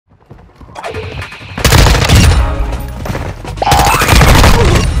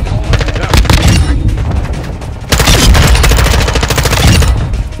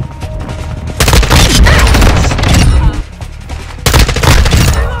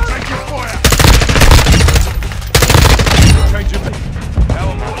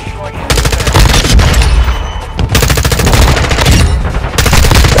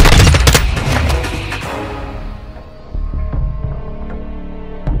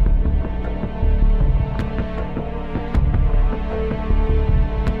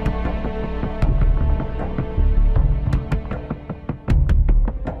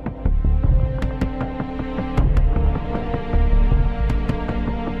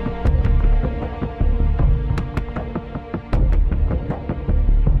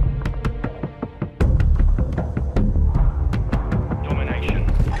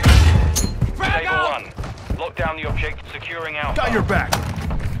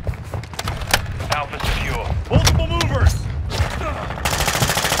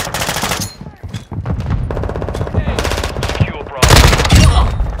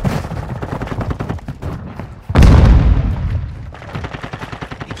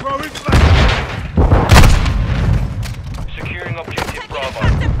Throwing flash! Securing objective Bravo.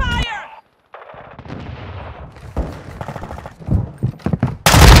 Effective fire!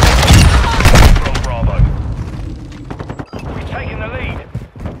 From Bravo. We've taken the lead.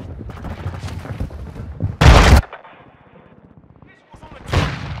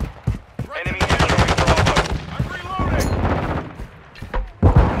 Enemy destroying Bravo. I'm reloading!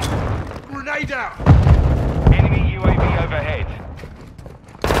 Grenade out! Enemy UAV overhead.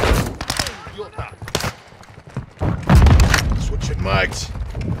 Switching mags.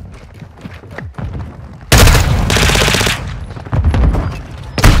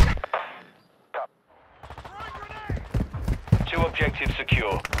 Two objectives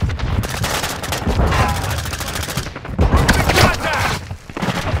secure.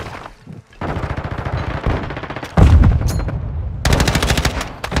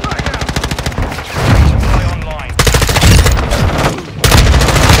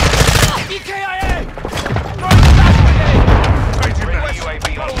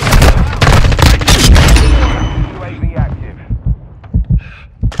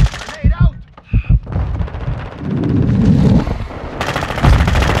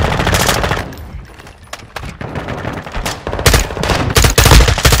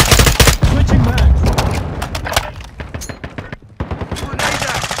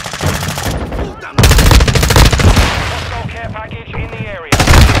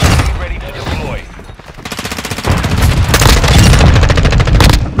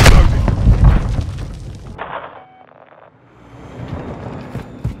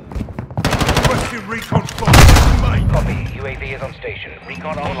 Recon spot. Copy. UAV is on station.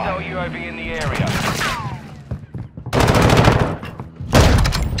 Recon online. Hostile UAV in the area.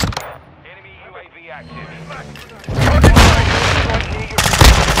 Enemy UAV active.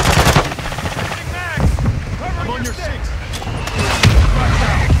 I'm on your 6.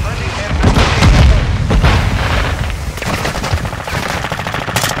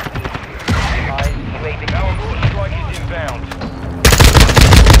 UAV. Our mortar strike is inbound.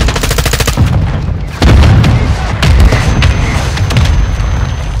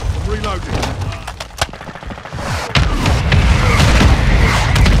 Reloading.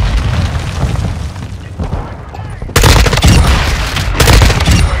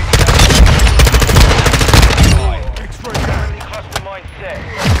 X-ray down. Cluster mine set.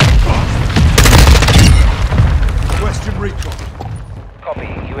 Western recon. Copy.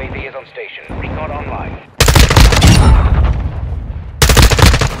 UAV is on station. Recon online.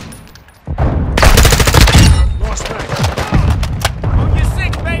 Last man. On your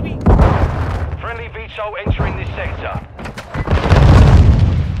 6, baby! Friendly VTOL entering this sector.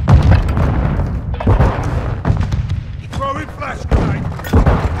 Throwing flash grenade.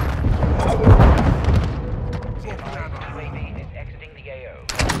 UAV is exiting the AO.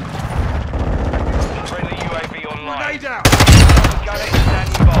 Friendly UAV online. Grenade out. Gunner is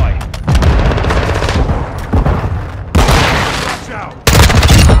standing by. Watch out.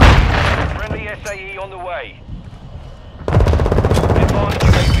 Friendly SAE on the way. Advanced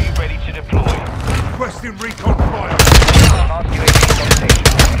UAV ready to deploy. Requesting recon fire. Advanced UAV on station.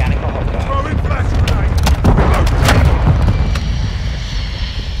 Scanning for hostile. Throwing flash grenade. Reloading.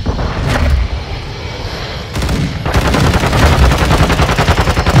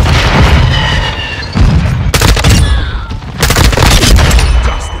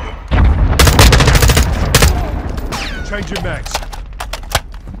 Changing mags.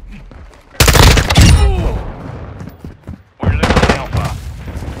 We're losing Alpha.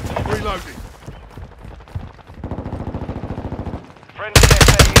 Reloading. Friendly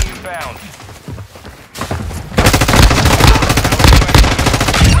SAE inbound.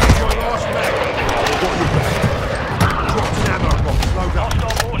 Your last mag. Got your back. Dropped an ammo box. Load up.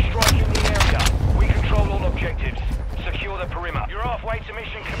 Hostile mortar strike in the area. We control all objectives. Secure the perimeter. You're halfway to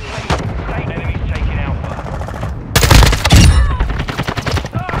mission complete. State enemies taking Alpha.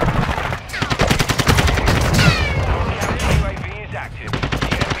 UAV is active. The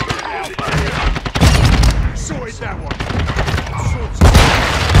enemy is Alpha. Sorted that one. Sorted.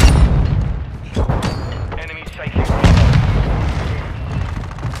 Enemy taking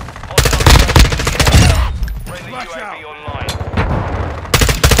Friendly Flash UAV out. online.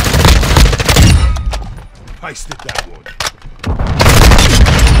 Pasted that one.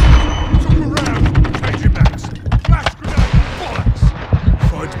 Took around. Changing mags. Flash grenade. Bollocks.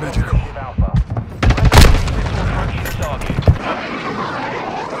 Find medical. Alpha. Target.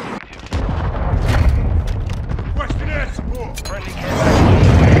 Western air support. Friendly care package.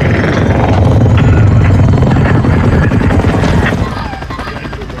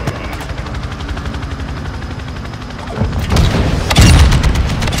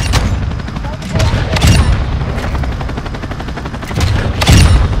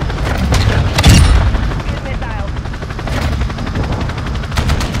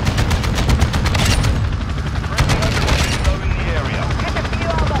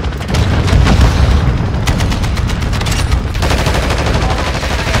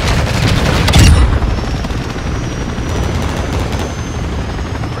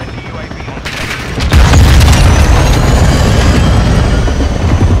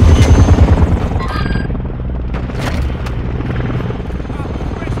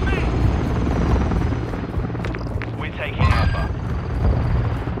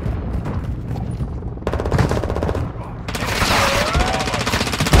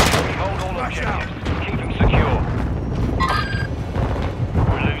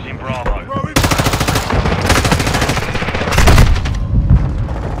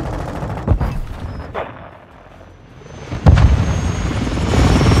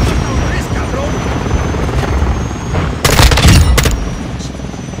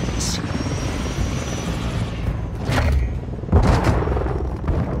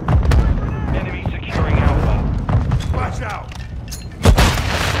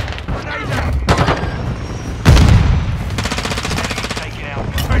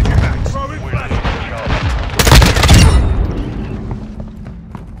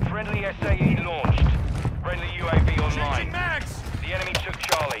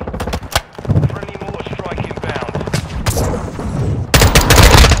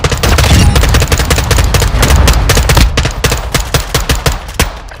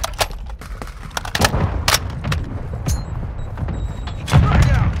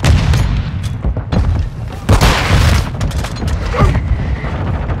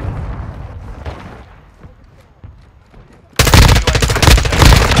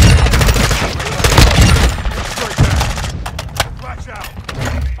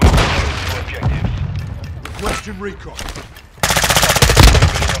 Western recon.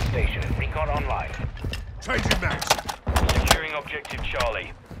 UAV on station. Recon online. Changing max. Securing objective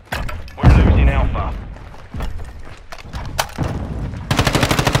Charlie. We're losing Alpha.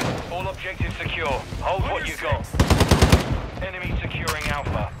 All objectives secure. Hold what you got. Enemy securing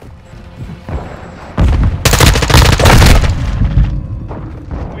Alpha.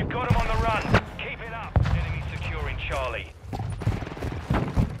 We've got him on the run. Keep it up. Enemy securing Charlie.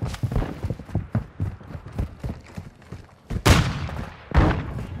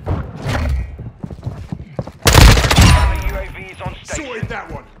 UAV is on station. Sorted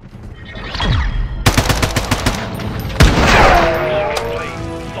that one. Mission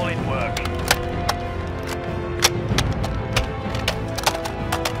complete. Solid work.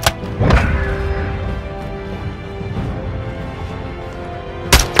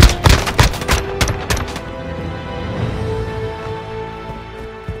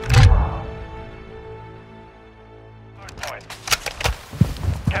 Hardpoint.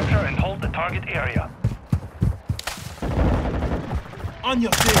 Capture and hold the target area. On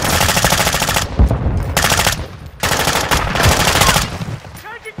your feet.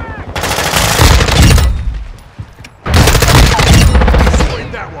 Charging back!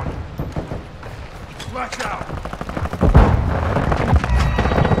 Sorted that one. Flash out.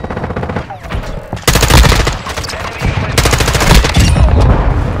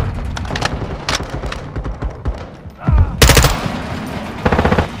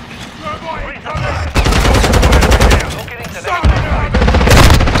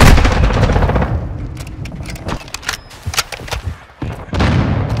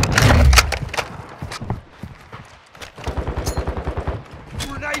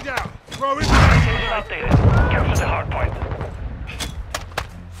 Grenade out. Throw it. Updated. Capture the hardpoint.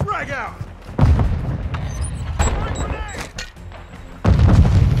 Frag out.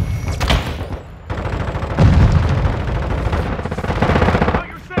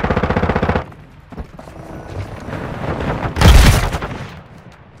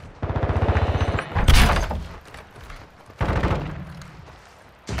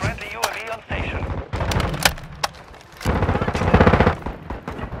 Friendly UAV on station.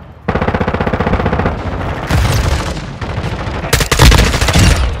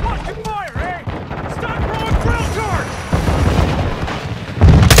 Watching fire, eh? Stop throwing drill charge!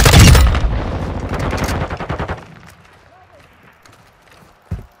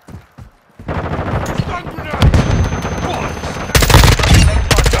 Stun grenade. Bullets.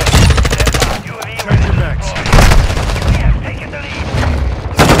 UAV Change ready your to max. deploy. We have taken the lead.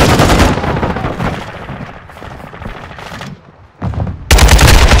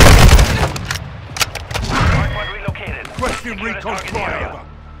 Hardpoint relocated. Question Secure the recon target area. flyover.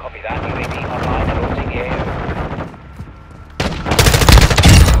 Copy that. UAV online and orbiting the area.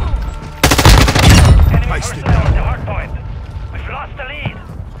 Enemy Wasted. personnel at the hardpoint. We've lost the lead.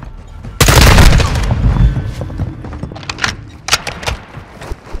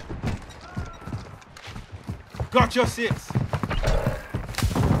 Got your six.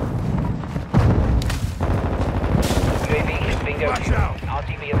 UAV is bingo Watch fuel. out.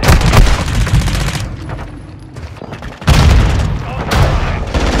 RTV available.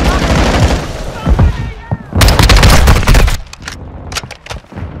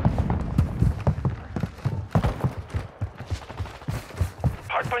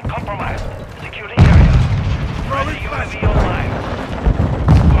 Hardpoint compromised. Secure the area. Friendly UAV online.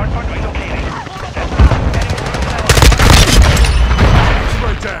 Hardpoint relocating. Stand by. Enemy personnel.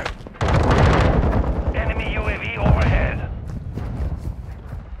 Straight down. Enemy UAV overhead.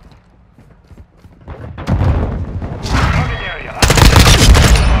 Target area.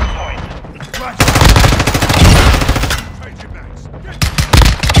 Hardpoint. Flash out. Change your max.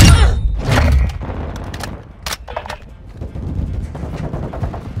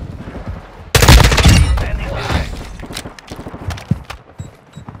 Standing by.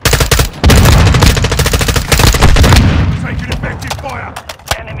 Taking effective fire.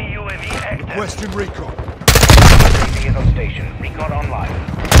 Enemy UAV active. Question recon. UAV is on station. Recon online.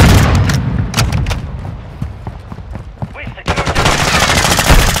 We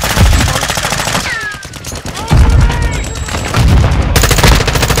secured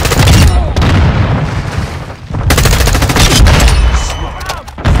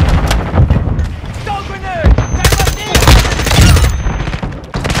Stun grenade!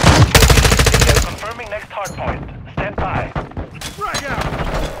 confirming next hardpoint. Stand by. Frag out.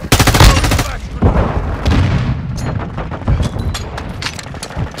 Flash grenade.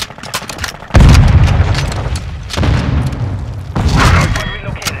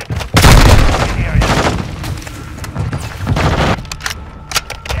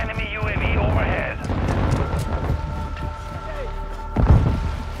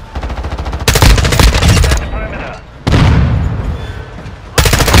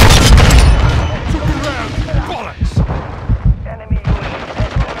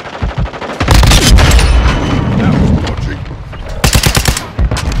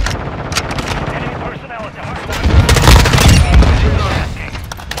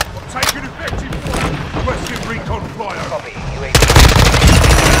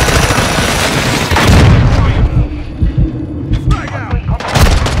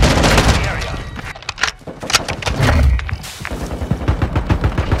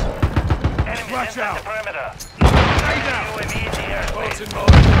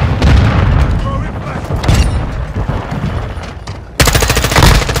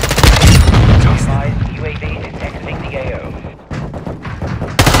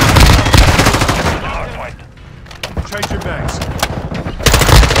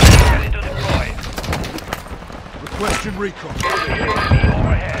 Requesting recon. UAV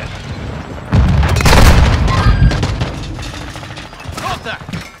overhead. Contact!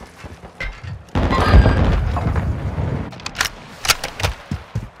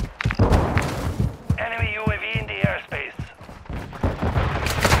 Enemy UAV in the airspace.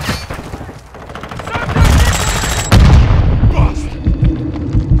 Bust!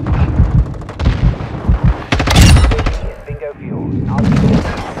 Bingo fuel.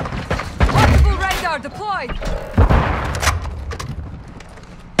 Multiple radar deployed!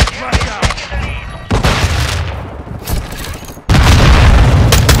 Flash out!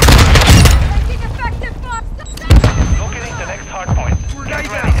 Taking effective fire! Locating the next hard point. Grenade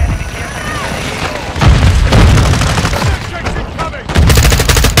Get out! ready, enemy care Checks incoming!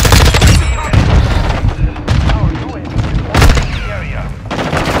 Our UAV is orbiting the area.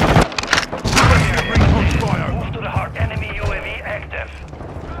 Recon fire! Move to the hard. Enemy UAV active.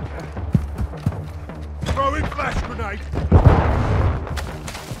 Throwing flash grenade!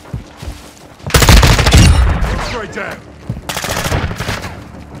 Straight down!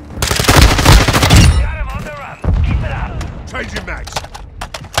 Got him on the run. Keep it up. Changing mags!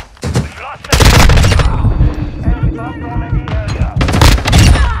 We've lost the enemy bomb in the area.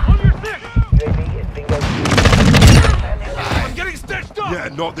 On your six! UAV is bingo fuel. I'm getting stitched up! Yeah,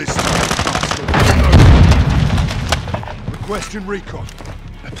 not this time. Requesting recon.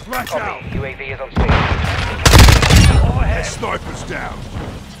 Flash out! Copy. UAV is on station. Overhead. Snipers down!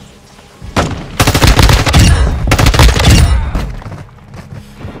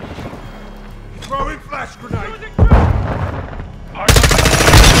 Throwing flash grenade! Hard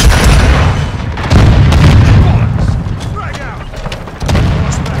Frag out!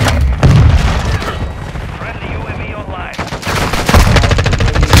 friendly UAV online.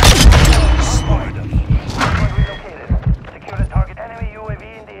 Spider! Hardpoint relocated. Secure the target. Enemy UAV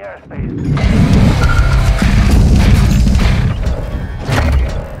in the airspace.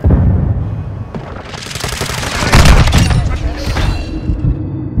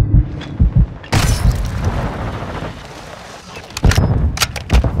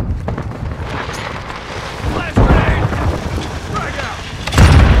 Flash grenade! Frag out!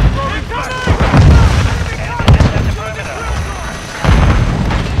 Throwing flash Enemy at the perimeter.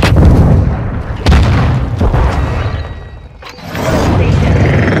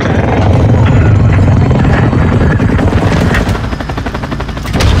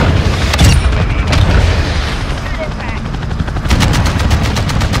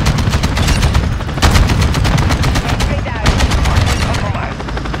 Compromise.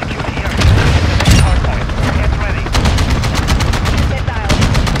 Secure the area. Next hardpoint. Get ready.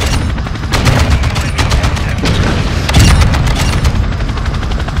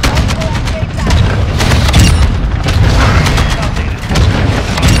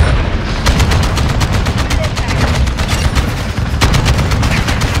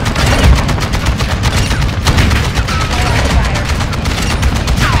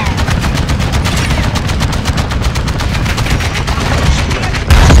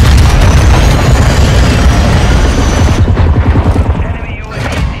 Enemy UAV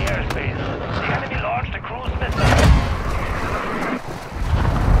in the airspace. The enemy launched a cruise missile.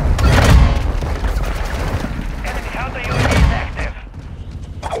 Enemy counter UAV is active.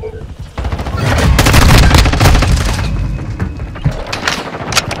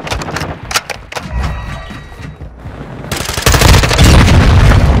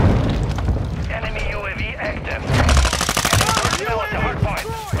 Enemy UAV active. Personnel at the hardpoint.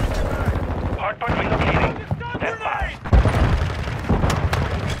 Hardpoint relocating. Stand by.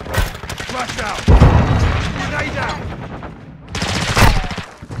 Flash out! Grenade out!